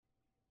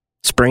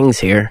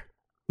spring's here.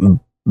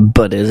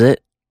 But is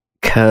it?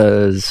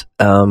 'Cause,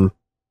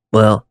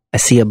 well, I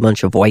see a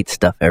bunch of white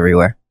stuff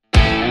everywhere. But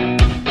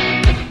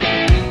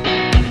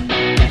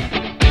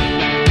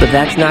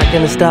that's not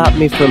going to stop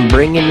me from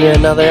bringing you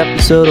another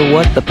episode of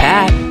What the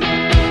Pat.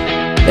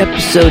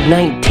 Episode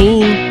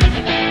 19.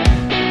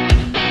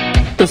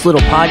 This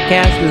little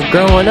podcast is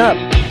growing up.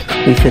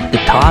 We've hit the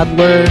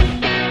toddler,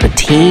 the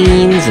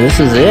teens, this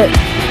is it.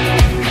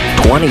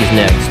 20's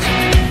next.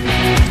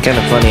 It's kind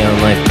of funny how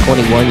like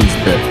 21's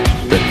the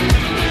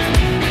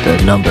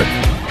number.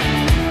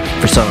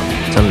 For some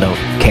don't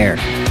care.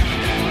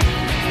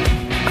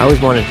 I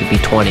always wanted to be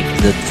 20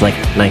 because it's like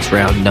a nice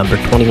round number.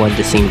 21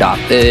 just seemed off.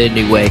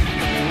 Anyway,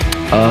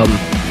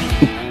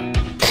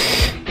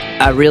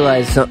 I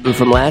realized something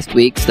from last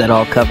week's that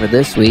I'll cover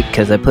this week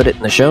because I put it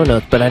in the show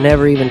notes, but I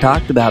never even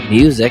talked about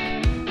music.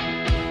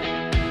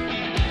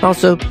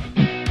 Also,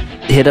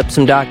 hit up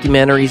some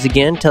documentaries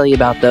again, tell you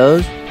about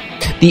those.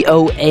 The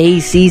OA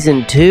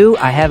Season 2,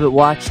 I haven't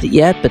watched it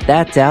yet, but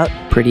that's out.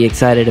 Pretty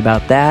excited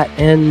about that.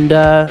 And,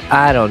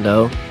 I don't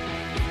know.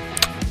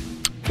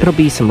 It'll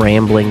be some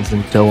ramblings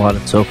and so on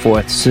and so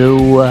forth.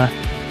 So,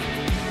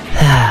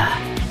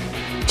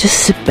 just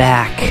sit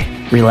back,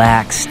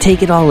 relax,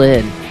 take it all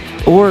in.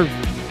 Or,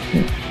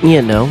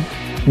 you know,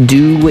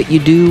 do what you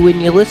do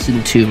when you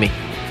listen to me.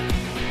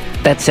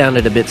 That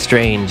sounded a bit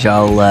strange.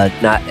 I'll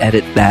not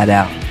edit that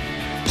out.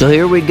 So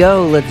here we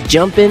go. Let's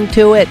jump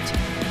into it.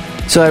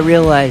 So I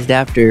realized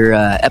after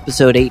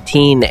episode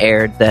 18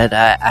 aired that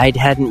I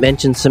hadn't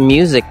mentioned some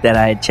music that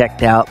I had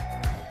checked out.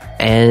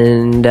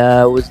 And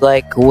was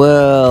like,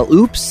 well,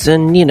 oops,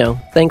 and, you know,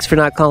 thanks for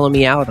not calling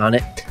me out on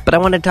it. But I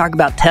want to talk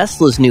about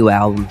Tesla's new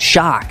album,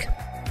 Shock.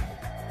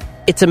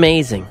 It's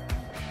amazing.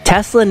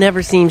 Tesla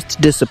never seems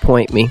to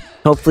disappoint me.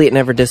 Hopefully it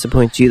never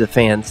disappoints you, the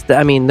fans.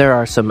 I mean, there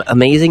are some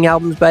amazing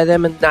albums by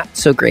them and not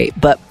so great.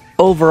 But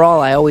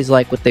overall, I always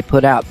like what they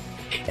put out.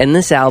 And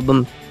this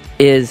album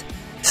is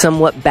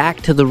somewhat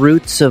back to the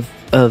roots of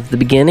the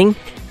beginning.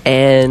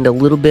 And a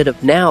little bit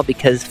of now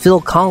because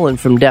Phil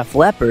Collins from Def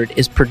Leppard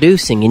is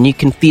producing, and you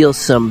can feel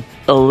some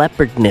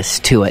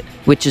leopardness to it,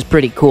 which is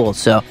pretty cool.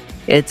 So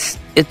it's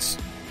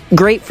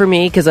great for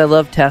me because I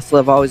love Tesla.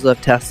 I've always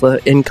loved Tesla.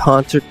 In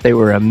concert, they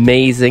were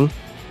amazing.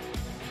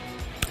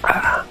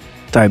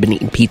 Sorry, I've been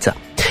eating pizza.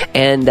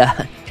 And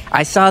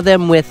I saw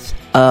them with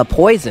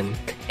Poison,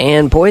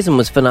 and Poison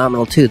was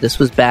phenomenal too. This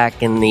was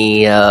back in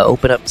the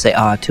Open Up and Say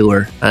Ah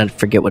tour. I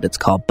forget what it's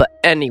called, but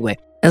anyway,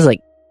 that was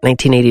like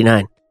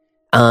 1989.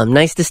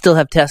 Nice to still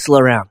have Tesla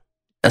around.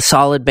 A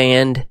solid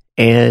band,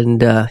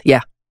 and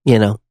yeah, you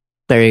know,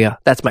 there you go.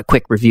 That's my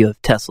quick review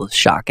of Tesla's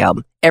Shock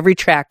album. Every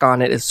track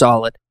on it is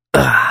solid.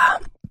 I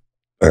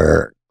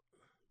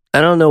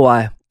don't know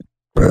why.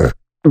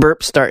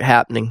 Burps start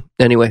happening.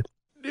 Anyway.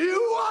 Do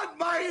you want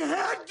my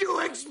head to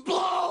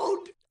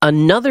explode?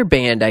 Another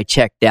band I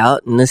checked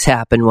out, and this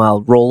happened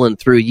while rolling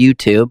through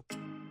YouTube.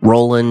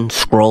 Rolling,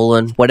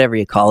 scrolling, whatever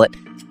you call it.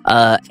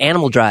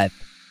 Animal Drive.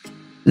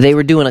 They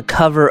were doing a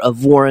cover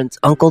of Warrant's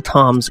Uncle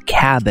Tom's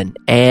Cabin,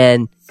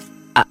 and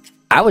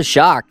I was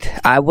shocked.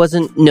 I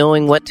wasn't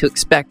knowing what to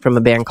expect from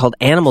a band called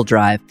Animal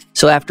Drive.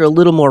 So after a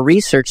little more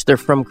research, they're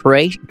from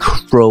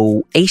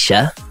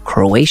Croatia.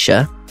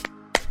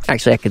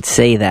 Actually, I could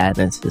say that,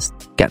 and it's just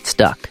got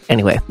stuck.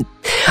 Anyway,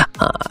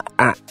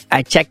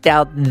 I checked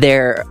out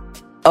their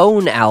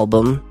own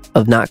album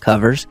of not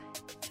covers,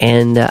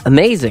 and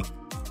amazing.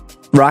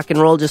 Rock and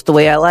roll just the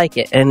way I like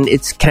it, and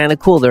it's kind of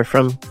cool. They're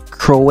from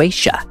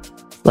Croatia.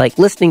 Like,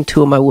 listening to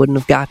them, I wouldn't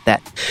have got that.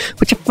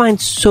 Which I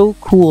find so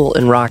cool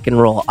in rock and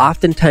roll.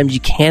 Oftentimes, you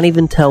can't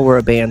even tell where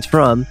a band's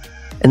from,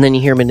 and then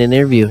you hear them in an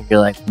interview, and you're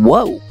like,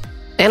 whoa.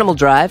 Animal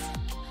Drive.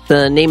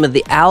 The name of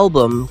the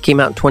album came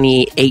out in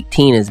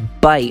 2018 is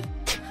Bite.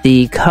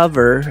 The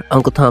cover,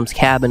 Uncle Tom's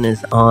Cabin,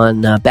 is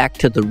on Back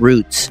to the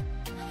Roots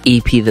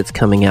EP that's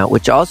coming out,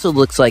 which also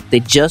looks like they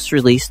just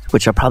released,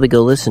 which I'll probably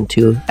go listen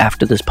to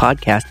after this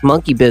podcast,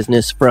 Monkey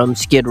Business from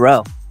Skid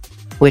Row,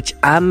 which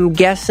I'm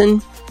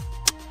guessing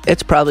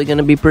it's probably going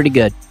to be pretty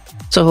good.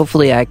 So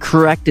hopefully I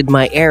corrected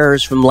my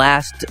errors from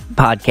last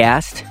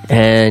podcast,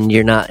 and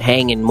you're not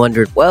hanging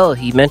wondering, well,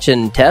 he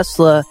mentioned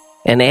Tesla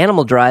and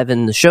Animal Drive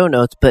in the show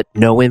notes, but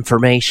no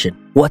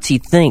information. What's he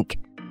think?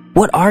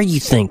 What are you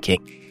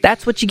thinking?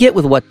 That's what you get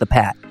with What the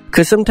Pat.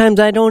 Because sometimes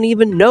I don't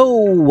even know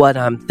what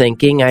I'm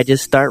thinking. I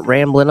just start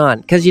rambling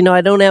on. Because, you know,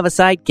 I don't have a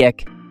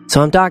sidekick.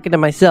 So I'm talking to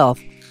myself,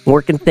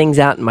 working things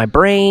out in my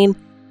brain,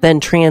 then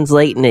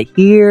translating it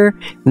here,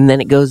 and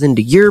then it goes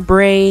into your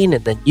brain,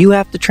 and then you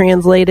have to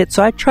translate it.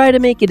 So I try to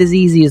make it as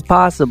easy as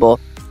possible,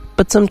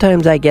 but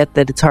sometimes I get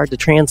that it's hard to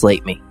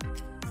translate me.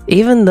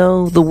 Even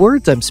though the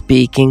words I'm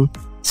speaking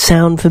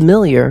sound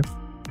familiar,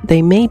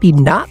 they may be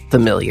not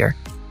familiar.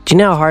 Do you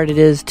know how hard it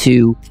is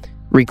to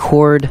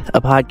record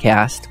a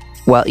podcast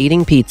while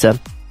eating pizza,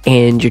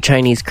 and your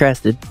Chinese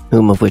crested,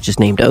 whom of which is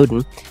named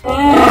Odin,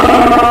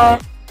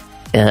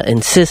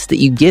 insists that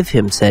you give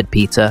him said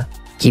pizza?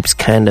 Keeps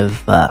kind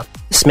of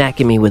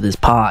smacking me with his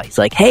paw. He's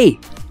like, hey,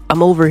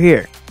 I'm over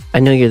here. I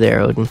know you're there,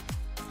 Odin.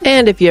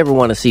 And if you ever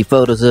want to see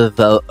photos of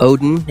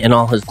Odin in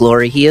all his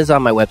glory, he is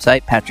on my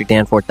website,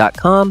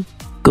 patrickdanforth.com.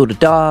 Go to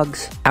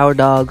dogs, our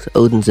dogs,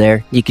 Odin's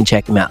there. You can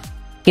check him out.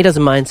 He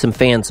doesn't mind some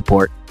fan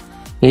support.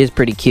 He is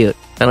pretty cute.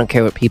 I don't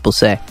care what people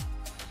say.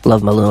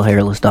 Love my little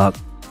hairless dog.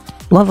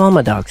 Love all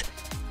my dogs.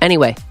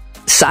 Anyway,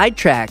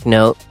 sidetrack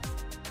note.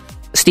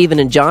 Stephen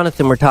and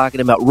Jonathan were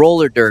talking about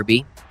roller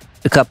derby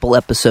a couple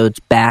episodes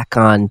back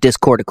on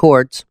Discord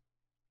Accords.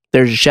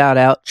 There's a shout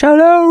out. Shout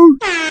out!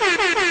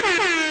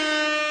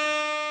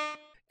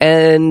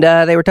 And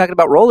they were talking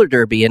about roller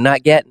derby and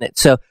not getting it.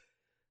 So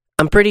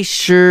I'm pretty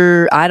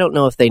sure, I don't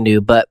know if they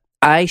knew, but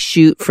I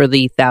shoot for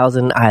the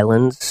Thousand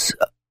Islands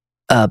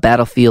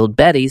Battlefield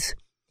Betties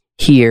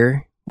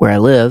here where I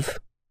live.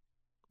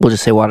 We'll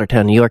just say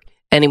Watertown, New York.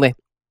 Anyway,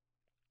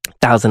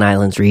 Thousand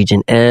Islands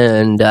region.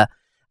 And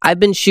I've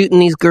been shooting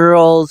these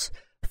girls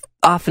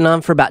off and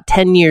on for about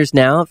 10 years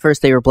now. At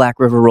first they were Black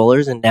River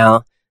Rollers, and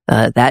now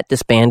that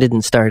disbanded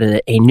and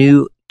started a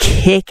new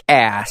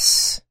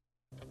kick-ass.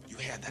 You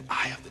had that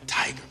eye of the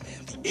tiger,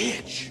 man, the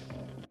edge.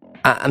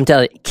 I'm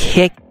telling you,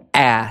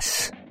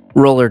 kick-ass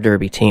roller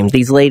derby team.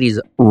 These ladies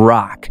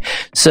rock.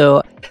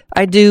 So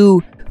I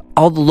do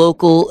all the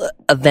local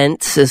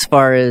events as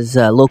far as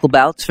local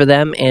bouts for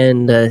them,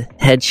 and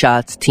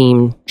headshots,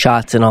 team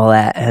shots, and all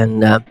that.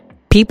 And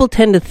people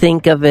tend to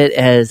think of it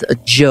as a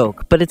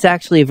joke, but it's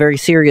actually a very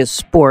serious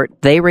sport.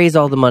 They raise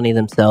all the money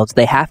themselves.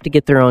 They have to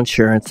get their own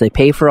insurance. They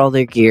pay for all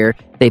their gear.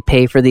 They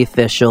pay for the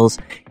officials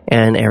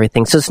and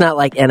everything. So it's not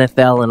like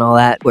NFL and all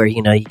that where,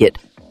 you know, you get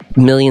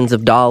millions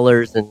of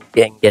dollars and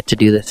get to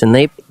do this. And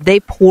they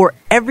pour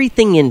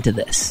everything into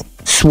this.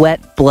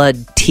 Sweat,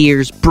 blood,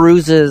 tears,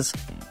 bruises.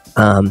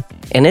 And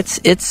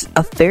it's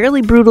a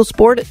fairly brutal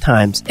sport at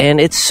times. And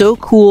it's so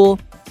cool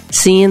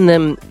seeing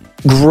them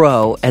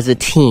grow as a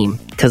team.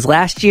 Because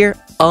last year,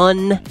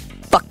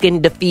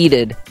 unfucking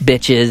defeated,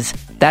 bitches.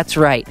 That's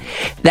right.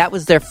 That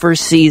was their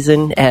first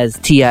season as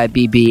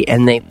TIBB,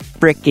 and they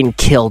frickin'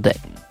 killed it.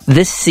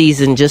 This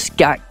season just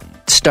got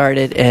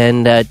started,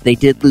 and they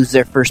did lose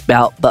their first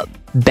bout, but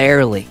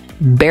barely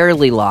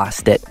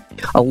lost it.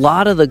 A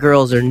lot of the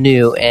girls are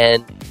new,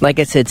 and like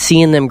I said,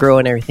 seeing them grow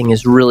and everything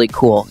is really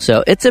cool.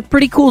 So it's a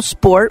pretty cool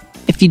sport.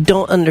 If you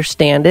don't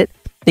understand it,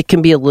 it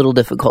can be a little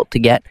difficult to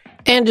get.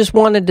 And just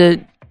wanted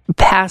to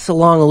pass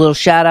along a little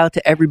shout out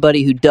to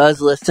everybody who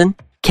does listen.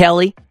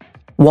 Kelly,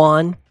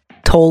 Juan,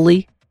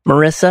 Toli,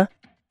 Marissa,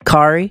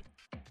 Kari,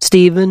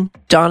 Steven,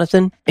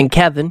 Jonathan, and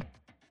Kevin.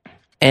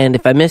 And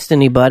if I missed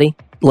anybody,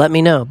 let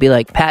me know. Be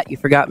like, Pat, you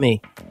forgot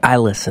me. I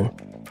listen.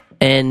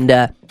 And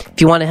if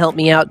you want to help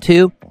me out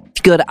too, if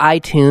you go to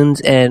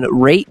iTunes and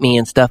rate me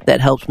and stuff,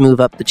 that helps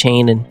move up the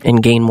chain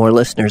and gain more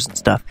listeners and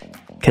stuff.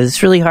 Because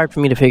it's really hard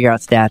for me to figure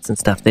out stats and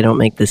stuff. They don't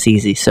make this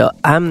easy. So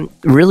I'm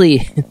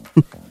really,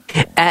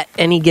 at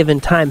any given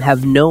time,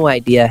 have no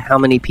idea how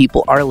many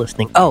people are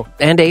listening. Oh,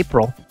 and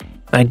April.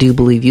 I do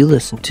believe you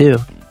listen too,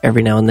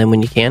 every now and then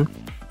when you can.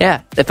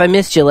 Yeah, if I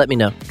missed you, let me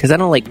know. Because I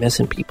don't like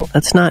missing people.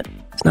 It's not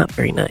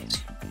very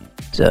nice.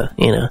 So,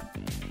 you know.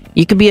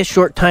 You could be a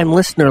short-time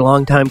listener,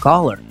 long-time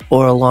caller.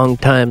 Or a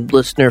long-time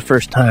listener,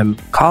 first-time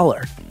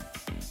caller.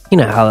 You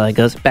know how that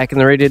goes. Back in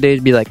the radio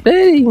days, be like,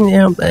 hey, you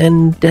know,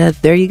 and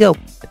there you go.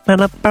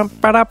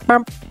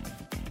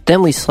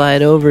 Then we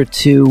slide over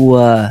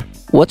to,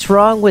 what's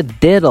wrong with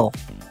diddle,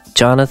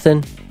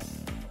 Jonathan?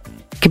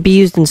 It could be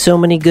used in so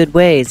many good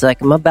ways. Like,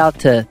 I'm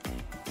about to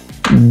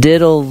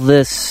diddle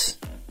this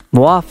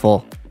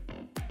waffle.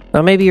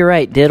 Or maybe you're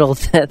right, diddle.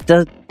 That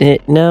does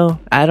it? No,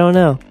 I don't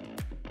know.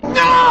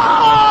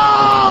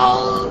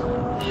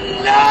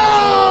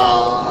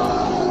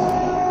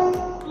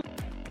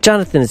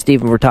 Jonathan and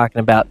Steven were talking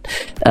about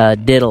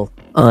diddle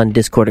on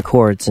Discord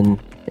Accords, and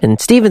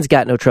Steven's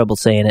got no trouble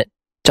saying it.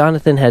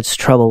 Jonathan has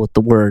trouble with the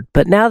word,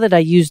 but now that I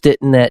used it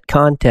in that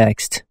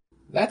context...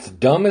 That's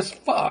dumb as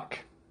fuck.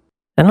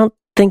 I don't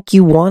think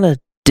you want to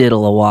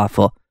diddle a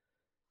waffle.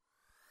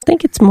 I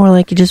think it's more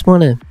like you just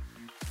want to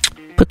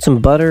put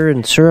some butter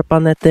and syrup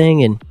on that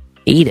thing and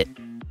eat it.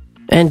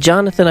 And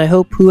Jonathan, I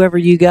hope whoever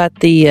you got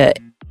the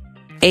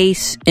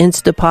Ace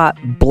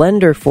Instapot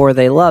blender for,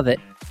 they love it.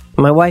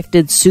 My wife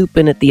did soup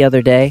in it the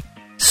other day.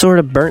 Sort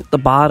of burnt the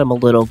bottom a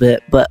little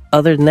bit, but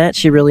other than that,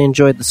 she really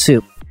enjoyed the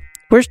soup.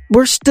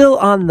 We're still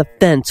on the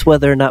fence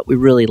whether or not we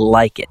really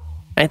like it.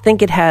 I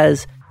think it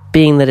has,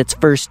 being that it's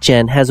first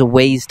gen, has a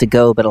ways to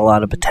go, but a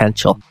lot of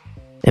potential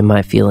in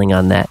my feeling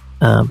on that.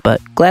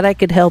 But glad I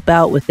could help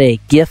out with a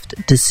gift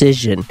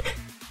decision.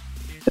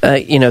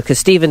 You know, because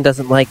Steven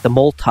doesn't like the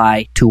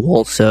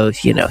multi-tool, so,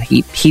 you know,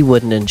 he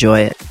wouldn't enjoy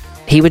it.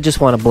 He would just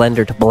want a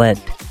blender to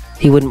blend.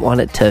 He wouldn't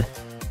want it to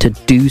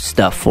do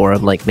stuff for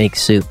him, like make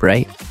soup,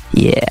 right?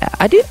 Yeah,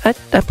 I do. I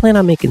plan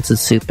on making some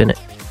soup in it.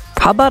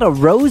 How about a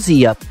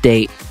Rosie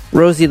update?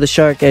 Rosie the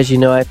shark, as you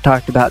know, I've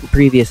talked about in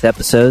previous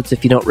episodes.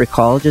 If you don't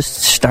recall, just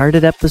start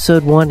at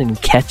episode 1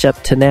 and catch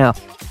up to now.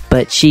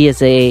 But she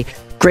is a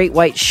great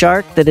white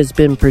shark that has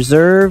been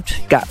preserved,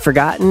 got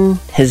forgotten,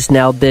 has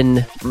now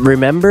been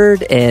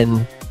remembered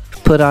and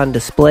put on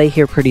display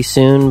here pretty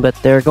soon. But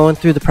they're going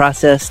through the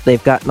process.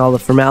 They've gotten all the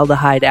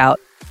formaldehyde out.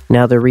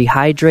 Now they're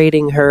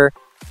rehydrating her,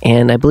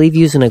 and I believe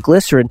using a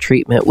glycerin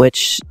treatment,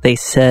 which they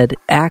said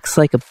acts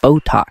like a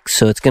Botox,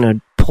 so it's going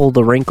to pull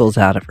the wrinkles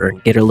out of her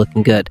and get her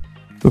looking good.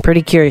 I'm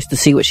pretty curious to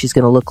see what she's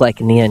going to look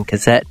like in the end,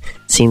 because that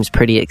seems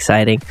pretty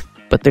exciting.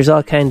 But there's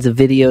all kinds of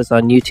videos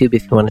on YouTube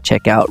if you want to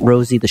check out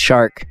Rosie the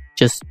Shark.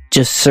 Just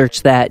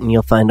search that and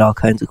you'll find all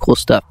kinds of cool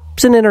stuff.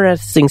 It's an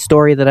interesting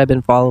story that I've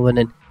been following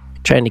and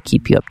trying to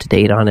keep you up to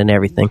date on and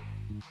everything.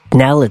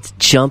 Now let's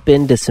jump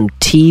into some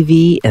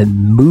TV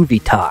and movie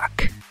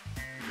talk.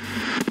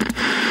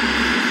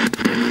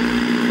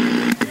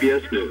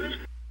 CBS News.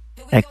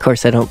 Of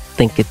course, I don't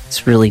think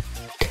it's really...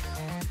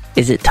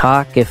 Is it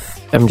talk if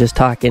I'm just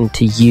talking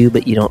to you,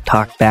 but you don't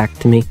talk back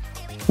to me?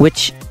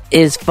 Which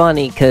is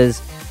funny,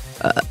 because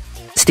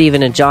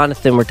Stephen and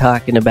Jonathan were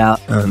talking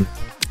about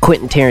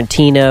Quentin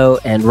Tarantino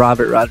and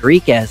Robert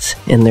Rodriguez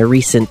in their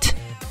recent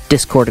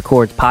Discord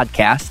Accords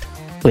podcast,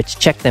 which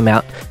check them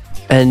out.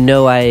 And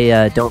no,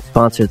 I don't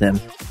sponsor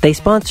them. They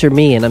sponsor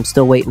me, and I'm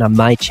still waiting on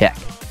my check.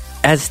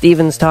 As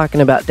Stephen's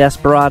talking about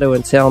Desperado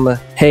and Salma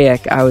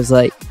Hayek, I was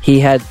like, he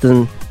had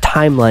the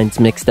timelines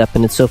mixed up,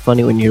 and it's so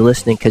funny when you're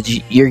listening because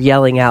you're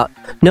yelling out,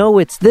 no,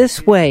 it's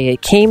this way,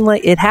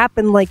 it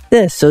happened like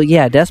this. So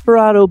yeah,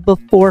 Desperado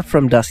before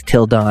From Dusk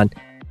Till Dawn,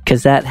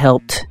 because that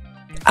helped.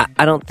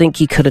 I don't think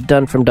he could have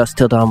done From Dusk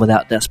Till Dawn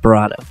without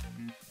Desperado,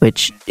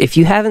 which, if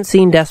you haven't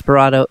seen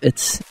Desperado,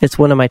 it's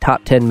one of my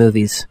top 10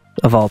 movies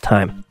of all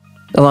time,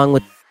 along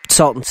with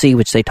Salton Sea,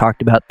 which they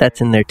talked about. That's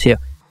in there too.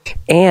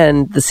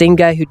 And the same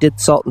guy who did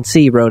Salton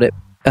Sea wrote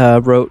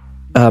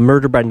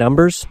Murder by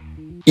Numbers.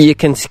 You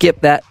can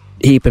skip that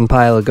heap and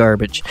pile of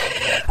garbage.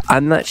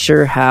 I'm not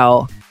sure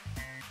how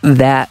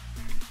that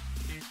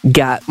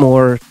got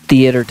more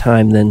theater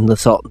time than the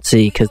Salton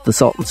Sea, because the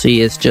Salton Sea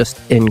is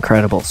just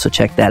incredible, so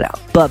check that out.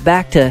 But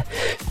back to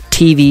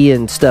TV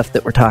and stuff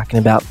that we're talking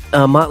about.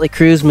 Motley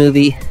Crue's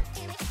movie.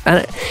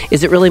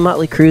 Is it really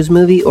Motley Crue's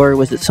movie, or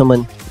was it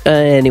someone...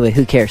 anyway,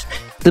 who cares?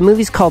 The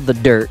movie's called The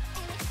Dirt,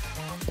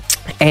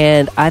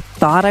 and I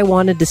thought I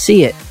wanted to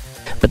see it.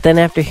 But then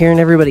after hearing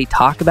everybody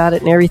talk about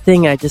it and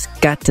everything, I just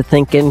got to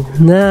thinking,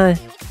 nah,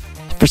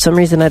 for some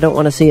reason I don't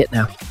want to see it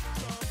now.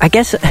 I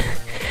guess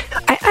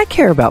I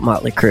care about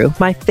Motley Crue.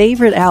 My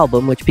favorite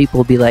album, which people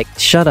will be like,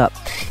 shut up,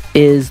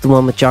 is the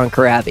one with John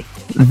Corabi.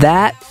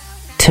 That,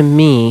 to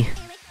me,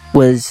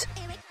 was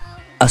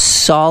a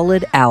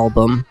solid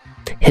album.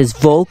 His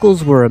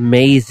vocals were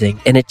amazing,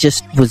 and it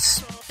just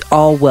was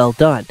all well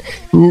done.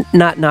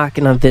 Not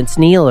knocking on Vince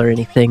Neil or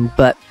anything,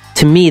 but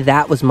to me,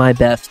 that was my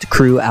best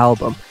Crue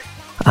album.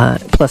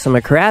 Plus, I'm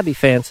a Corabi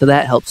fan, so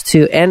that helps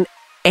too. And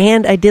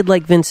I did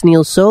like Vince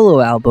Neil's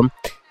solo album,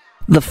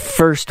 the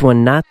first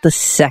one, not the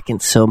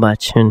second so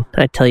much. And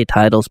I tell you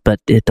titles, but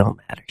it don't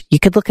matter. You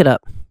could look it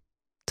up.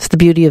 It's the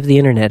beauty of the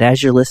internet.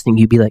 As you're listening,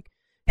 you'd be like,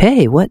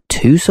 "Hey, what?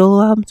 2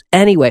 solo albums?"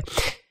 Anyway,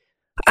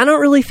 I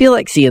don't really feel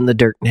like seeing The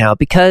Dirt now,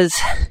 because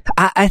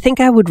I think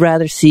I would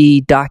rather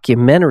see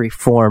documentary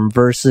form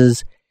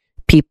versus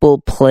people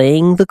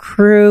playing the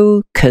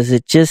Crew, because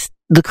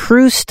the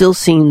Crew still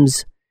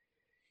seems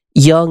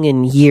young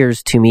in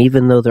years to me,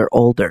 even though they're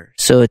older.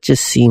 So it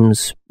just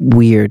seems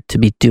weird to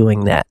be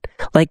doing that.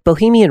 Like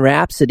Bohemian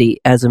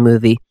Rhapsody as a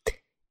movie,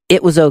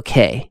 it was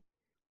okay,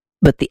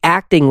 but the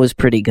acting was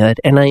pretty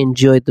good, and I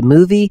enjoyed the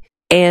movie.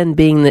 And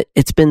being that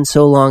it's been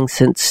so long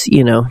since,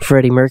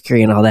 Freddie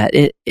Mercury and all that,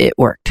 it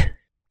worked.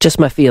 Just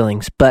my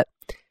feelings. But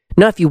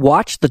now, if you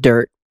watched The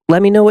Dirt,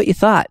 let me know what you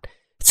thought.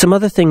 Some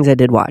other things I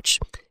did watch,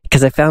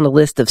 because I found a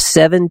list of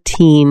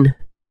 17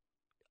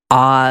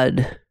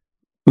 odd,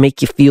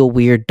 make you feel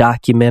weird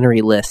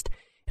documentary list,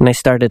 and I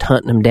started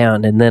hunting them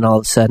down, and then all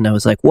of a sudden I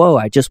was like, whoa,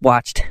 I just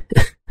watched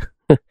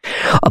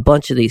a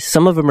bunch of these.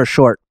 Some of them are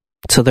short,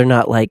 so they're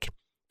not like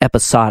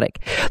episodic.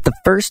 The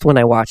first one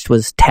I watched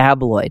was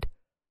Tabloid.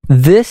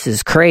 This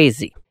is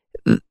crazy.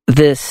 It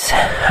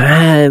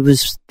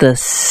was the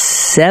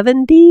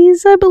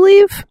 70s, I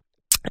believe.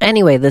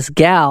 Anyway, this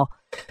gal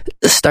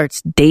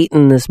starts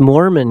dating this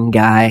Mormon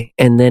guy,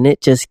 and then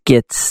it just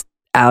gets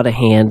out of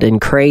hand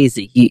and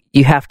crazy.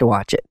 You have to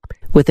watch it.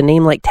 With a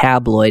name like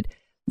Tabloid,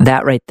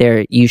 that right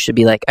there, you should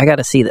be like, I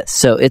gotta see this.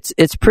 So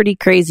it's pretty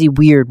crazy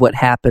weird what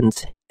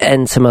happens,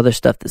 and some other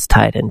stuff that's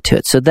tied into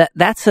it. So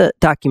that's a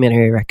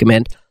documentary I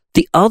recommend.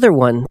 The other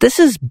one, this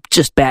is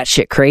just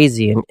batshit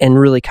crazy and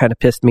really kind of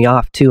pissed me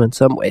off too in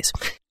some ways.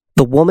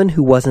 The Woman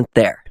Who Wasn't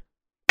There.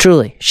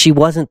 Truly, she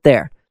wasn't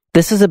there.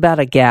 This is about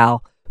a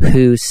gal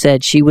who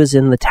said she was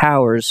in the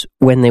towers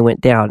when they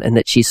went down and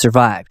that she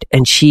survived.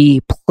 And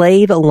she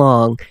played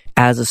along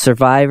as a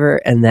survivor,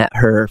 and that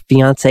her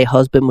fiancé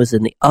husband was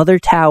in the other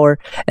tower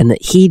and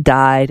that he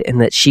died and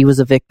that she was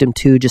a victim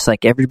too, just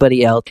like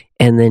everybody else.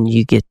 And then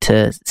you get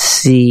to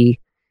see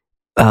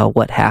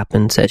what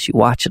happens as you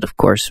watch it, of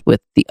course,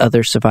 with the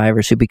other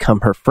survivors who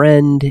become her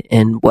friend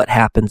and what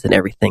happens and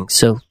everything.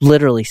 So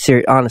literally,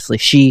 honestly,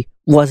 she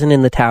wasn't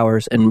in the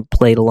towers and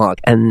played along.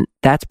 And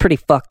that's pretty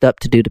fucked up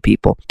to do to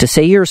people. To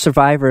say you're a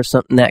survivor of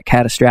something that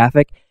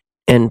catastrophic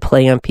and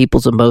play on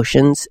people's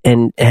emotions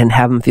and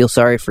have them feel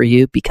sorry for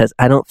you, because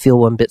I don't feel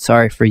one bit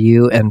sorry for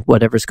you and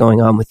whatever's going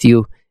on with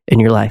you in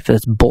your life.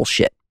 That's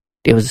bullshit.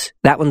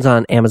 That one's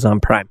on Amazon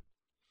Prime.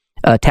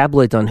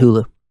 Tabloid's on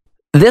Hulu.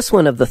 This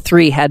one of the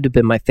three had to have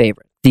been my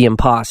favorite. The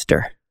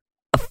Imposter.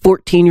 A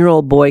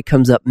 14-year-old boy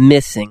comes up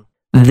missing.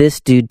 This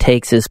dude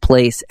takes his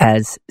place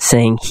as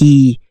saying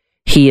he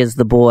is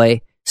the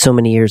boy so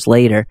many years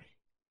later,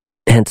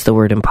 hence the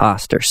word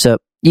imposter. So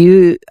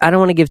I don't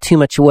want to give too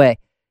much away.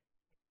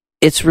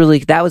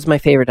 That was my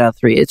favorite out of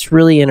three. It's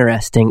really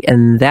interesting.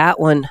 And that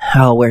one,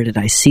 where did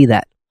I see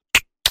that?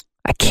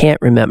 I can't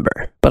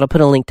remember, but I'll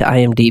put a link to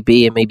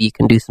IMDb and maybe you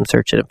can do some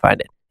searching and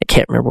find it. I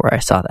can't remember where I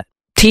saw that.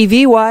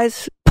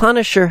 TV-wise,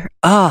 Punisher.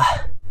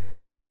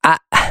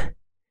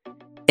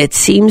 It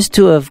seems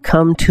to have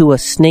come to a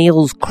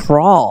snail's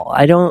crawl.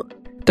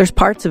 There's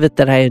parts of it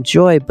that I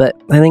enjoy,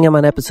 but I think I'm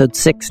on episode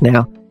 6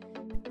 now.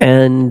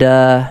 And,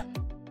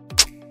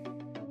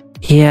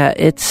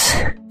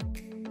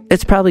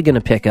 it's probably going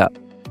to pick up.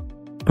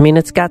 I mean,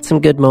 it's got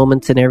some good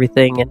moments and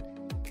everything, and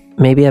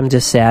maybe I'm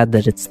just sad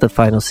that it's the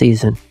final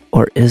season.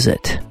 Or is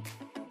it?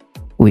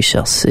 We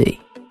shall see.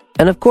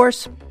 And of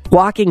course,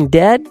 Walking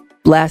Dead,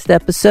 last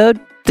episode,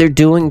 they're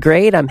doing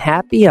great. I'm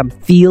happy. I'm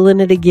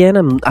feeling it again.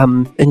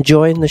 I'm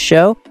enjoying the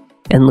show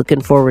and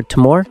looking forward to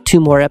more. 2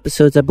 more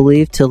episodes, I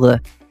believe, till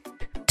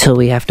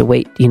we have to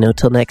wait,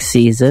 till next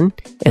season.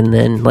 And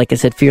then, like I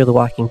said, Fear the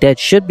Walking Dead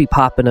should be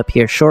popping up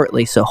here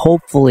shortly. So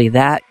hopefully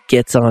that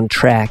gets on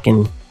track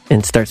and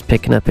starts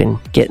picking up and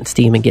getting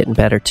steam and getting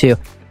better too.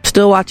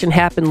 Still watching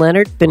Hap and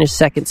Leonard, finished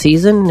 2nd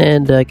season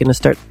and going to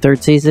start the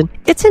 3rd season.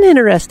 It's an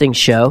interesting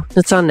show.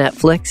 It's on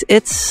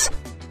Netflix.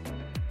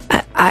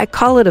 I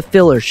call it a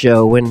filler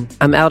show when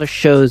I'm out of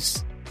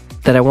shows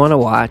that I want to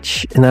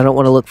watch and I don't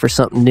want to look for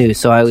something new.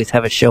 So I always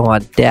have a show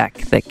on deck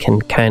that can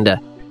kind of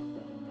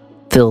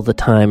fill the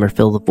time or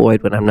fill the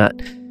void when I'm not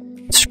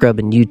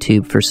scrubbing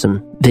YouTube for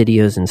some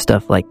videos and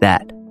stuff like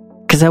that.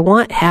 Because I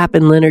want Hap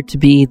and Leonard to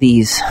be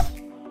these...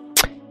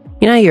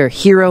 you're a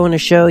hero in a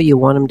show, you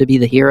want them to be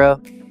the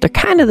hero. They're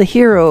kind of the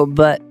hero,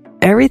 but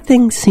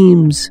everything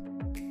seems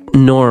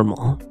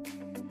normal.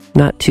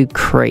 Not too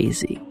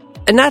crazy.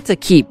 And not to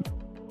keep,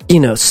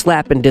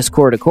 slapping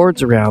Discord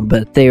accords around,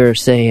 but they were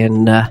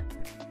saying,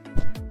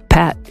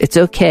 Pat, it's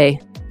okay.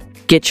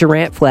 Get your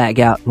rant flag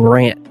out and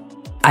rant.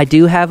 I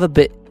do have a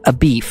biff. I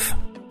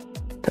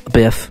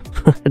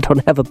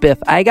don't have a biff.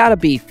 I got a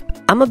beef.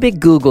 I'm a big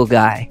Google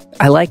guy.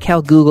 I like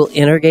how Google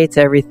integrates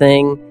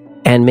everything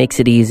and makes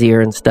it easier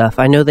and stuff.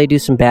 I know they do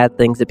some bad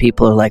things that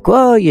people are like,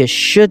 well, you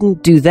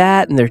shouldn't do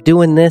that, and they're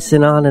doing this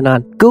and on and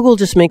on. Google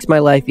just makes my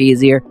life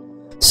easier,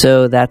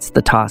 so that's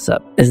the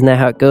toss-up. Isn't that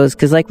how it goes?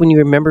 Because like when you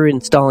remember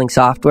installing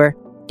software,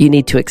 you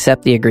need to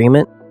accept the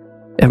agreement.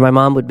 And my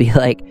mom would be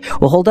like,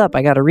 well, hold up,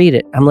 I got to read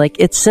it. I'm like,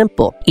 it's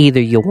simple. Either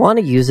you want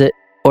to use it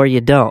or you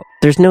don't.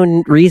 There's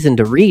no reason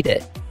to read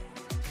it.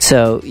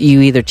 So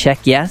you either check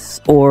yes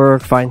or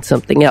find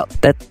something else.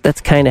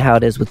 That's kind of how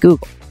it is with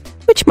Google.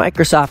 Which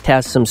Microsoft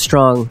has some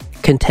strong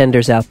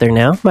contenders out there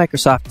now.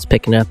 Microsoft is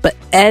picking up. But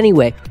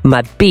anyway,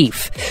 my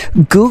beef.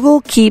 Google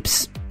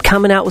keeps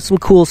coming out with some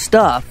cool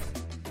stuff,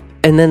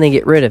 and then they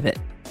get rid of it.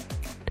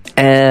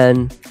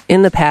 And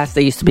in the past,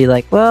 they used to be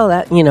like, well,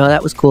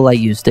 that was cool, I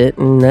used it,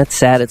 and that's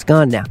sad, it's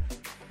gone now.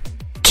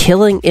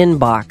 Killing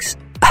Inbox.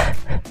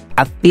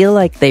 I feel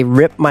like they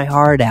ripped my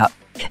heart out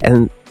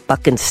and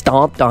fucking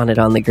stomped on it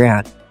on the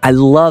ground. I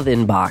love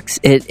Inbox.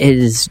 It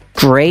is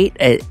great.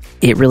 It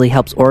really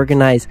helps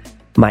organize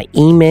my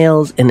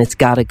emails, and it's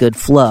got a good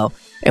flow.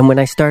 And when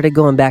I started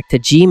going back to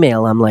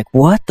Gmail, I'm like,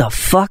 what the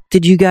fuck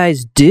did you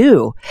guys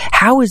do?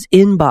 How is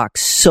Inbox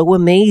so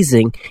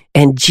amazing?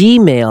 And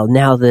Gmail,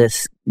 now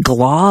this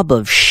glob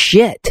of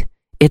shit.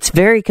 It's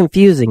very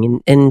confusing,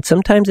 and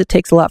sometimes it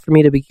takes a lot for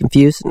me to be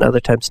confused, and other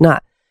times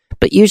not.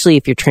 But usually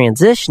if you're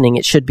transitioning,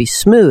 it should be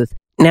smooth.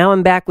 Now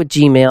I'm back with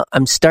Gmail.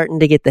 I'm starting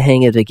to get the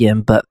hang of it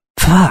again, but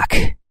fuck.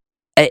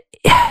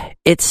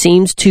 It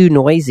seems too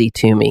noisy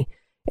to me.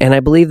 And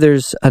I believe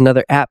there's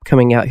another app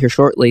coming out here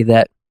shortly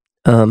that,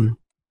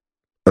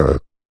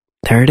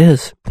 there it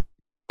is.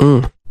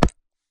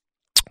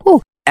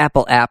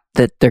 Apple app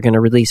that they're going to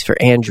release for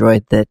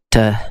Android that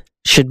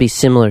should be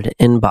similar to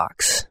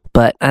Inbox.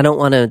 But I don't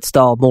want to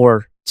install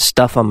more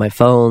stuff on my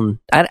phone.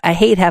 I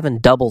hate having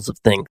doubles of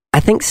things. I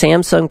think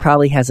Samsung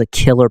probably has a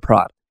killer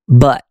product,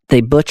 but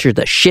they butcher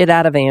the shit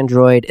out of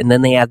Android and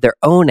then they add their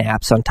own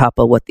apps on top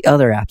of what the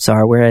other apps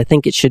are, where I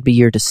think it should be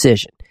your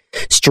decision.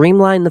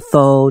 Streamline the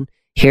phone.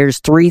 Here's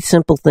 3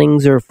 simple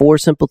things or 4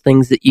 simple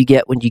things that you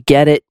get when you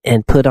get it,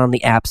 and put on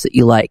the apps that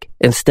you like,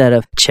 instead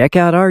of check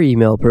out our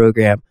email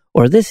program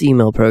or this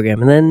email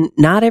program. And then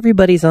not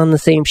everybody's on the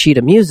same sheet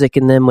of music.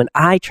 And then when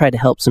I try to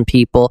help some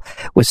people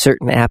with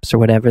certain apps or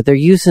whatever, they're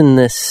using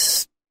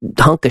this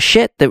hunk of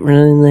shit that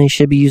really they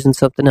should be using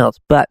something else.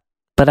 But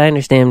I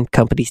understand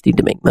companies need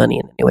to make money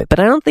in any way.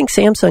 But I don't think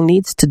Samsung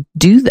needs to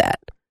do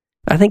that.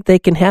 I think they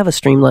can have a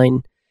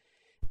streamline,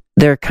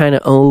 their kind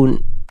of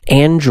own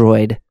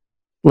Android,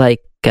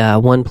 like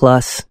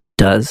OnePlus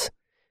does,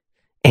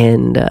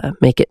 and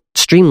make it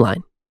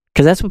streamlined.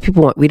 Because that's what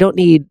people want. We don't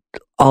need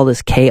all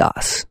this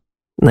chaos.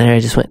 And then I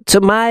just went,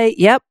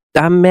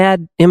 I'm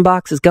mad.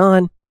 Inbox is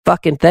gone.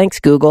 Fucking thanks,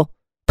 Google.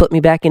 Put me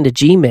back into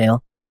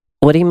Gmail.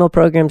 What email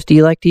programs do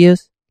you like to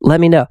use?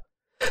 Let me know.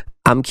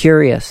 I'm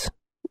curious.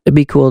 It'd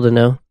be cool to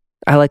know.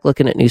 I like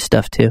looking at new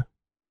stuff too.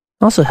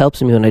 Also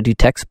helps me when I do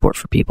tech support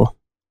for people.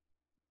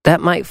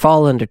 That might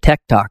fall under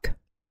tech talk.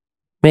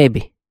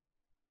 Maybe.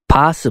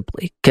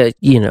 Possibly. 'Cause,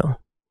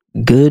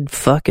 good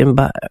fucking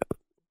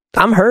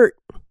I'm hurt.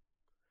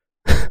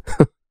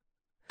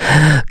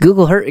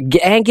 Google hurt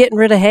and getting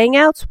rid of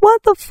Hangouts?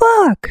 What the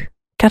fuck?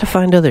 Gotta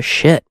find other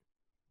shit.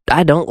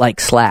 I don't like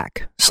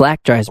Slack.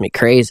 Slack drives me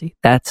crazy.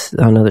 That's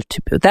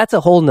a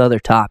whole nother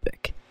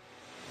topic.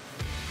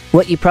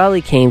 What you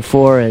probably came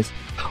for is,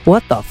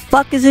 what the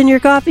fuck is in your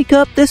coffee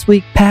cup this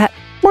week, Pat?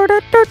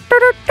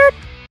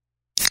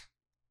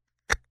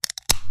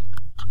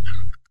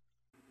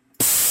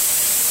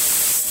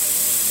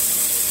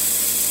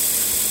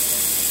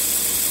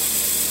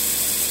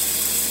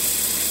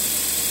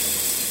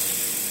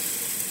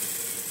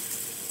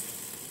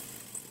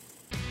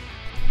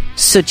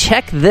 So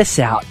check this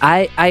out.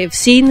 I have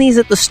seen these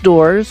at the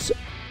stores,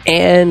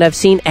 and I've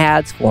seen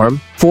ads for them.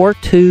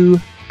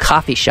 4-2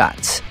 coffee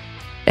shots.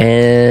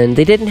 And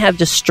they didn't have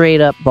just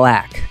straight up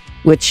black,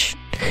 which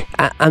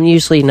I'm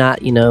usually not,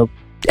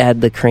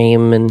 add the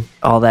cream and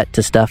all that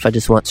to stuff. I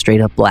just want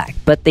straight up black.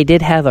 But they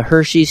did have a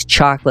Hershey's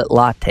chocolate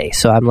latte.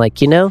 So I'm like,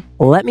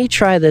 let me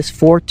try this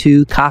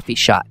 4-2 coffee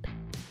shot.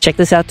 Check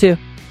this out too.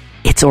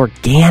 It's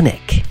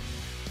organic.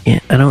 Yeah,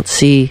 I don't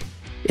see...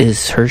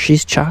 Is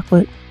Hershey's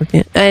chocolate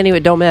organic?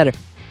 Anyway, don't matter.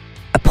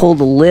 I pulled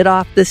the lid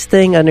off this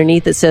thing.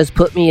 Underneath it says,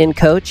 "Put me in,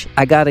 coach."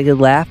 I got a good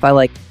laugh. I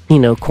like,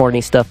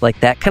 corny stuff like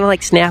that. Kind of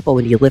like Snapple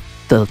when you lift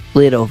the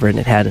lid over and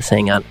it had a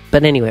saying on it.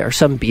 But anyway, or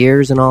some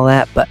beers and all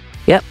that. But,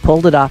 yep,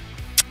 pulled it off.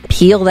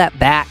 Peel that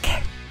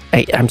back.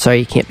 I'm sorry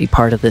you can't be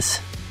part of this.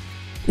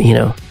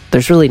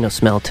 There's really no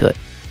smell to it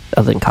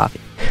other than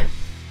coffee.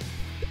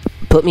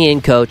 Put me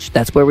in, coach.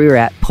 That's where we were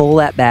at. Pull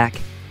that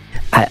back.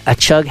 I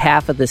chug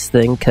half of this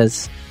thing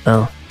because...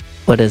 Oh,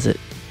 what is it?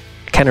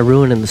 Kind of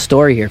ruining the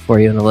story here for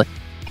you. And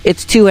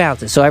it's 2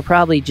 ounces, so I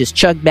probably just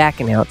chugged back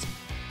an ounce.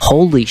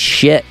 Holy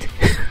shit.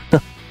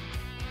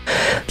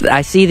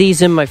 I see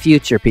these in my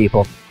future,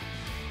 people.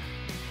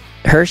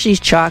 Hershey's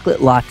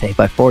Chocolate Latte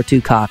by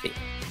 4-2 Coffee.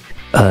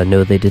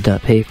 No, they did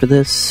not pay for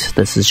this.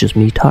 This is just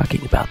me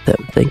talking about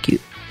them. Thank you.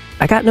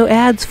 I got no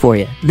ads for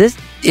you.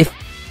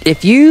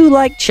 If you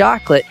like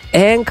chocolate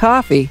and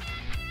coffee,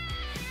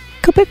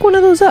 go pick one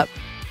of those up.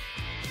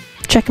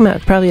 Check them out.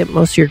 It's probably at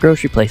most of your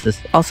grocery places.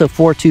 Also,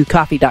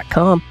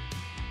 42coffee.com.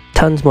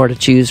 Tons more to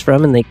choose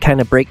from, and they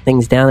kind of break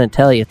things down and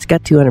tell you it's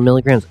got 200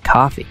 milligrams of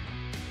coffee.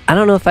 I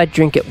don't know if I'd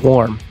drink it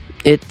warm.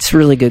 It's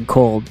really good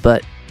cold,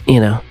 but,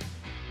 yeah,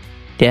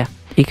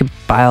 you can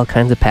buy all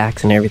kinds of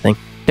packs and everything.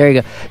 There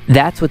you go.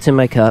 That's what's in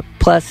my cup.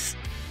 Plus,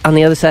 on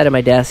the other side of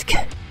my desk,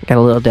 got a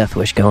little death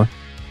wish going.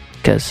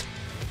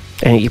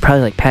 And you're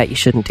probably like, Pat, you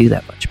shouldn't do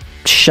that much.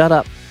 Shut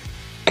up.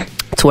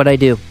 That's what I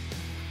do.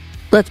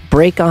 Let's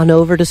break on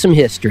over to some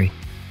history.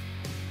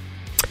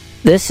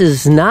 This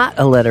is not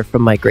a letter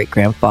from my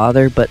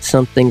great-grandfather, but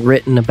something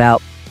written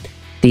about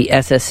the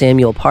SS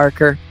Samuel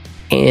Parker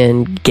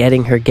and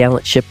getting her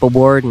Gallant Ship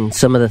Award and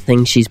some of the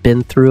things she's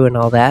been through and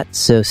all that.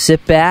 So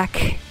sit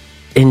back,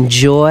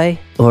 enjoy,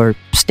 or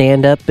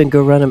stand up and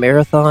go run a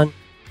marathon,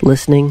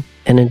 listening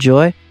and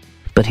enjoy.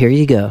 But here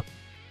you go.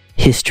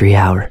 History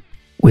Hour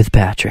with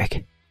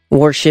Patrick.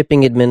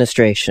 Warshipping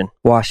Administration,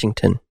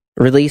 Washington.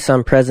 Release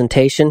on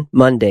presentation,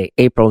 Monday,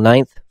 April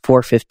 9th,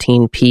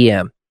 4:15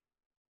 p.m.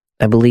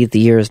 I believe the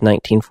year is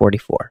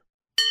 1944.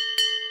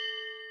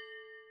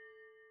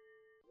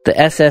 The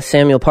SS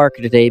Samuel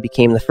Parker today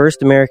became the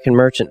first American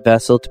merchant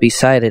vessel to be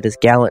cited as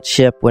gallant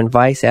ship when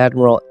Vice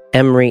Admiral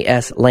Emory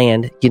S.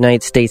 Land,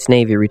 United States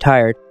Navy,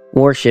 retired.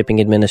 Warshipping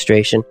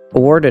Administration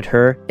awarded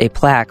her a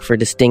plaque for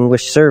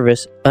distinguished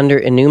service under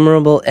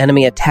innumerable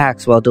enemy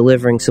attacks while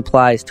delivering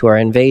supplies to our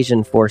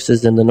invasion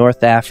forces in the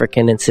North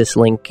African and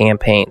Sicilian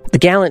campaign. The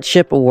Gallant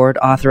Ship Award,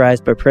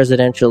 authorized by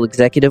Presidential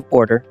Executive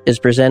Order, is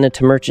presented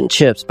to merchant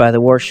ships by the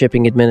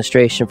Warshipping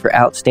Administration for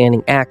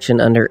outstanding action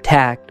under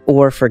attack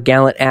or for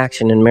gallant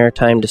action in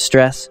maritime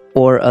distress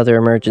or other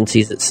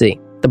emergencies at sea.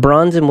 The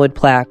bronze and wood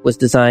plaque was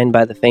designed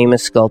by the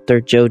famous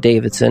sculptor Joe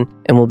Davidson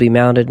and will be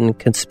mounted in a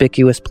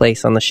conspicuous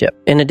place on the ship.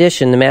 In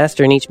addition, the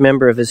master and each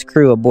member of his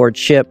crew aboard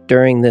ship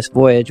during this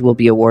voyage will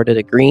be awarded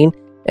a green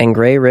and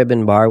gray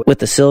ribbon bar with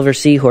the silver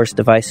seahorse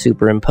device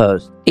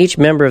superimposed. Each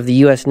member of the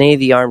U.S.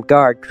 Navy Armed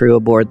Guard crew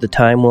aboard the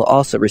time will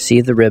also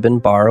receive the ribbon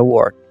bar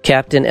award.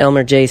 Captain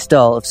Elmer J.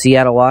 Stull of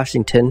Seattle,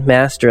 Washington,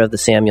 master of the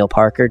Samuel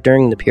Parker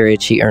during the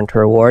period she earned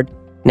her award,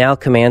 now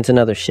commands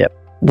another ship,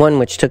 one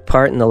which took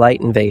part in the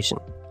light invasion.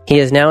 He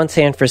is now in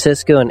San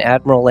Francisco, and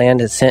Admiral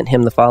Land has sent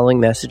him the following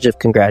message of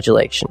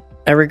congratulation.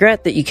 I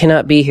regret that you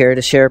cannot be here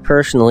to share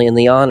personally in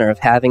the honor of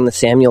having the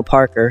Samuel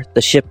Parker,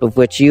 the ship of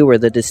which you were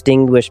the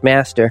distinguished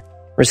master,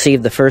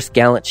 receive the first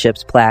gallant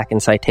ship's plaque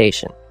and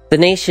citation. The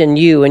nation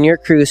you and your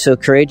crew so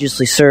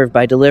courageously served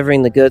by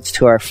delivering the goods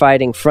to our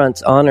fighting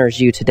fronts honors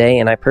you today,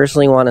 and I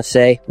personally want to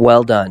say,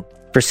 well done.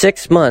 For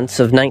 6 months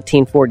of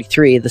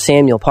 1943, the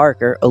Samuel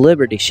Parker, a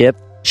Liberty ship,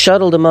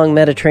 shuttled among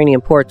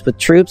Mediterranean ports with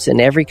troops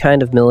and every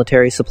kind of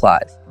military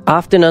supplies.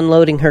 Often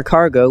unloading her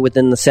cargo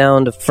within the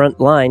sound of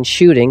front-line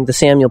shooting, the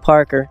Samuel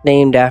Parker,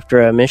 named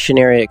after a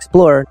missionary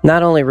explorer,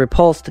 not only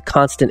repulsed the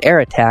constant air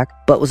attack,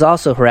 but was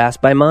also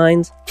harassed by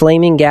mines,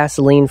 flaming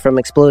gasoline from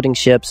exploding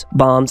ships,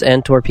 bombs,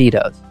 and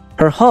torpedoes.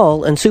 Her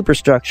hull and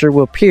superstructure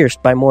were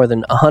pierced by more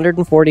than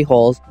 140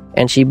 holes,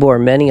 and she bore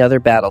many other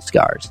battle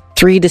scars.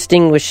 3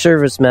 distinguished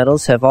service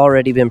medals have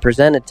already been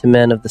presented to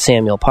men of the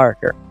Samuel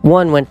Parker.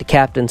 One went to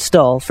Captain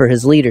Stull for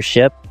his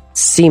leadership,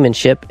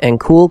 seamanship, and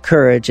cool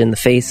courage in the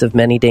face of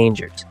many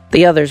dangers.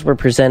 The others were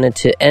presented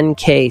to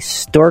N.K.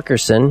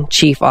 Storkerson,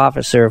 Chief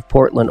Officer of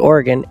Portland,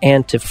 Oregon,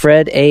 and to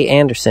Fred A.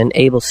 Anderson,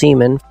 able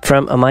seaman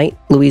from Amite,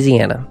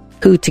 Louisiana,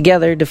 who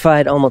together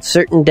defied almost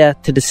certain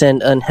death to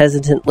descend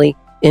unhesitantly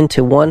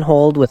into one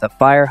hold with a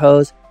fire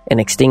hose and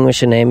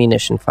extinguish an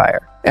ammunition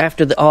fire.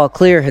 After the all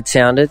clear had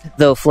sounded,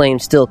 though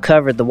flames still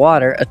covered the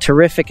water, a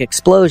terrific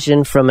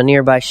explosion from a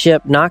nearby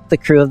ship knocked the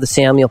crew of the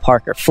Samuel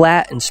Parker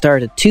flat and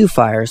started 2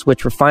 fires,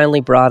 which were finally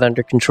brought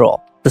under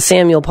control. The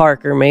Samuel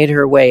Parker made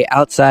her way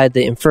outside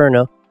the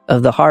inferno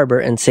of the harbor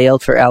and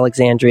sailed for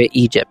Alexandria,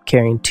 Egypt,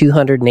 carrying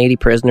 280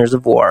 prisoners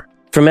of war.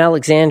 From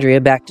Alexandria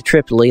back to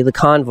Tripoli, the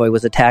convoy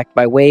was attacked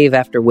by wave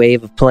after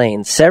wave of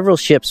planes. Several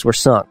ships were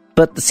sunk,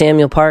 but the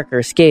Samuel Parker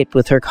escaped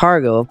with her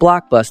cargo of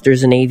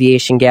blockbusters and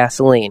aviation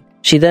gasoline.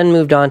 She then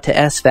moved on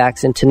to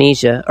Sfax in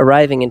Tunisia,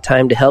 arriving in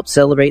time to help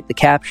celebrate the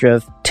capture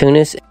of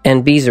Tunis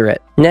and Bizeret.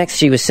 Next,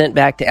 she was sent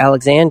back to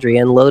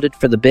Alexandria and loaded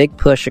for the big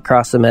push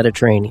across the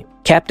Mediterranean.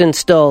 Captain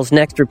Stull's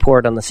next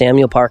report on the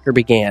Samuel Parker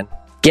began.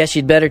 "Guess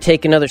you'd better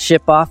take another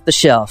ship off the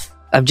shelf.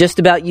 I've just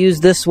about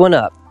used this one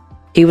up."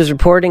 He was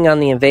reporting on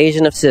the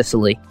invasion of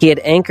Sicily. He had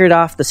anchored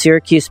off the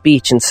Syracuse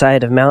beach in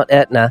sight of Mount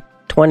Etna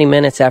 20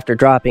 minutes after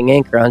dropping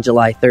anchor on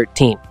July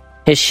 13.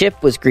 His ship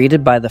was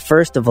greeted by the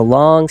first of a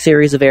long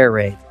series of air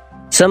raids,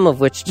 some of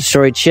which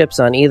destroyed ships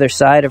on either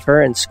side of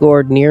her and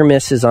scored near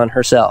misses on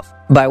herself.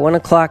 By 1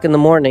 o'clock in the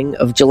morning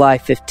of July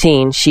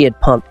 15, she had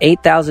pumped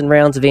 8,000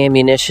 rounds of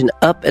ammunition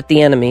up at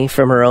the enemy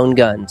from her own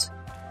guns.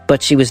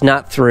 But she was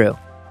not through.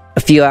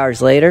 A few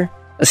hours later,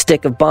 a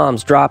stick of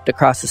bombs dropped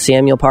across the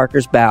Samuel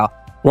Parker's bow,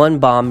 one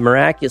bomb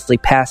miraculously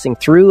passing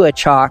through a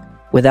chalk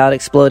without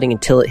exploding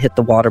until it hit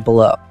the water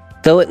below.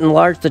 Though it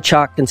enlarged the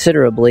chalk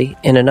considerably,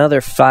 in another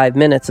 5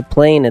 minutes a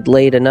plane had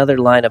laid another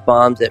line of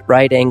bombs at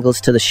right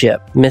angles to the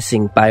ship,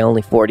 missing by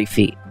only 40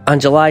 feet. On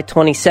July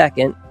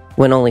 22nd,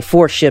 when only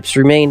 4 ships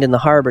remained in the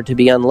harbor to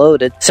be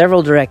unloaded,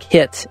 several direct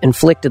hits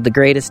inflicted the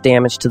greatest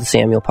damage to the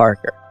Samuel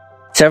Parker.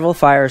 Several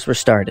fires were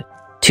started.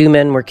 2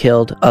 men were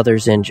killed,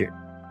 others injured.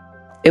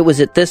 It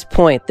was at this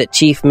point that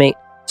Chief Mate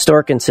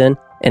Storkinson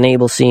and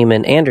able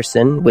seaman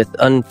Anderson, with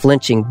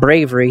unflinching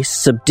bravery,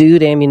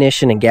 subdued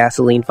ammunition and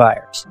gasoline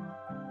fires.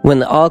 When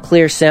the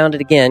all-clear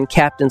sounded again,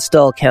 Captain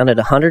Stull counted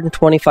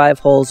 125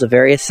 holes of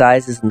various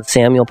sizes in the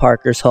Samuel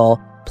Parker's hull,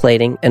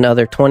 plating, and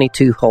other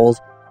 22 holes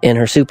in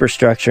her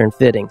superstructure and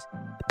fittings.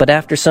 But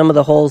after some of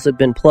the holes had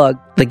been plugged,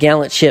 the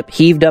gallant ship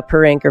heaved up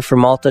her anchor for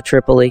Malta,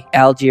 Tripoli,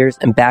 Algiers,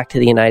 and back to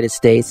the United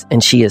States,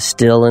 and she is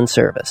still in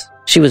service.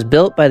 She was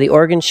built by the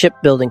Oregon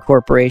Shipbuilding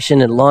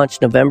Corporation and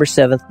launched November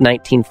 7,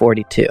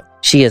 1942.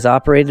 She is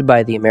operated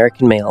by the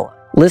American Mail Line.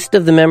 List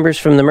of the members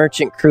from the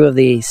merchant crew of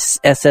the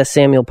SS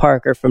Samuel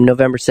Parker from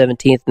November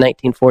 17,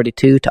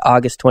 1942 to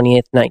August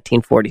 28,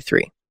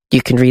 1943.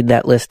 You can read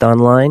that list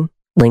online.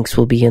 Links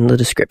will be in the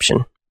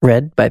description.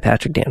 Read by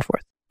Patrick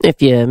Danforth.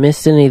 If you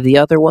missed any of the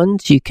other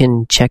ones, you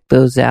can check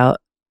those out.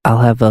 I'll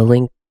have a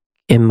link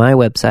in my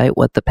website,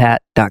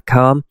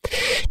 whatthepat.com.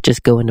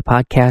 Just go into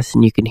podcasts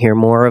and you can hear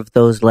more of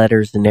those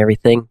letters and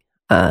everything.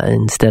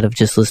 Instead of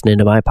just listening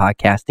to my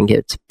podcast and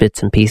get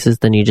bits and pieces,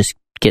 then you just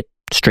get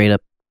straight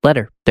up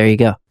letter. There you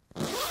go.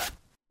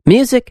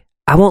 Music.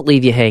 I won't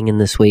leave you hanging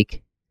this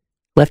week.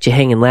 Left you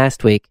hanging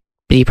last week,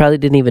 but you probably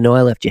didn't even know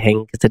I left you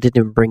hanging because I didn't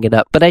even bring it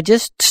up. But I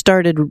just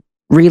started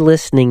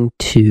re-listening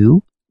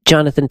to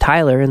Jonathan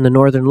Tyler and the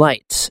Northern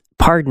Lights.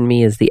 Pardon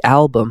Me is the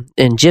album,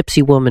 and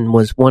Gypsy Woman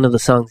was one of the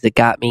songs that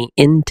got me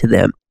into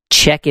them.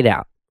 Check it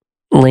out.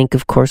 Link,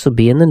 of course, will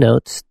be in the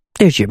notes.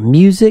 There's your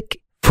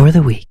music for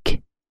the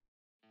week.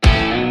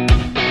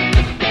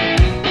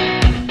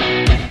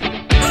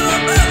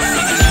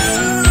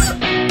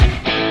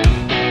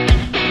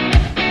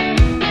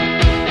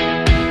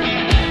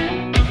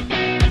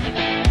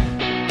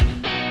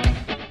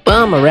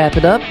 Well, I'm going to wrap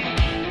it up.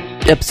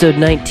 Episode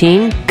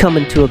 19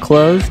 coming to a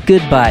close.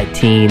 Goodbye,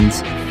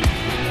 teens.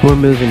 We're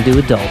moving to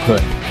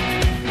adulthood.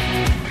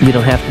 We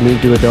don't have to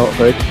move to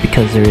adulthood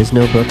because there is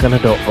no book on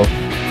adulthood.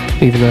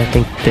 Even though I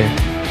think there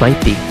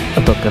might be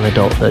a book on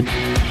adulthood.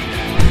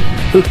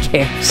 Who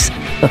cares?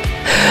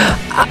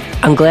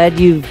 I'm glad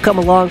you've come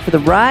along for the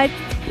ride.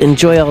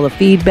 Enjoy all the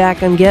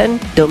feedback I'm getting.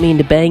 Don't mean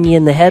to bang you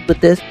in the head with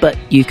this, but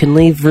you can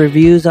leave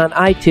reviews on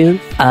iTunes.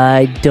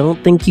 I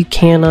don't think you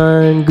can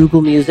on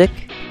Google Music.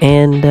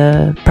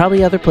 And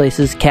probably other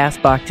places,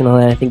 CastBox and all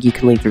that, I think you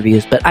can leave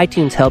reviews. But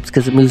iTunes helps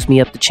because it moves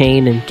me up the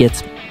chain and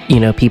gets,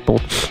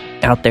 people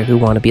out there who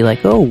want to be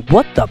like, oh,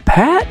 What the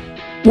Pat?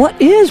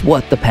 What is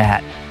What the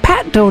Pat?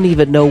 Pat don't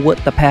even know what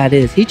the Pat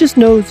is. He just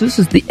knows this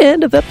is the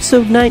end of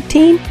episode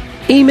 19.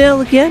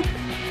 Email again,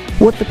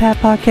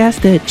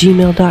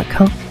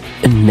 whatthepatpodcast@gmail.com.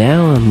 And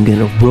now I'm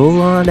gonna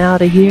roll on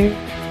out of here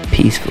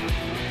peacefully.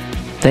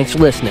 Thanks for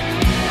listening.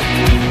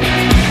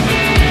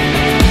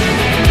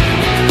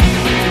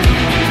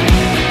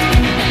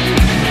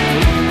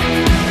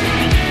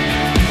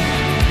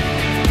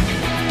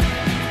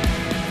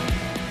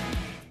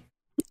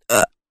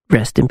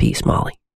 Rest in peace, Molly.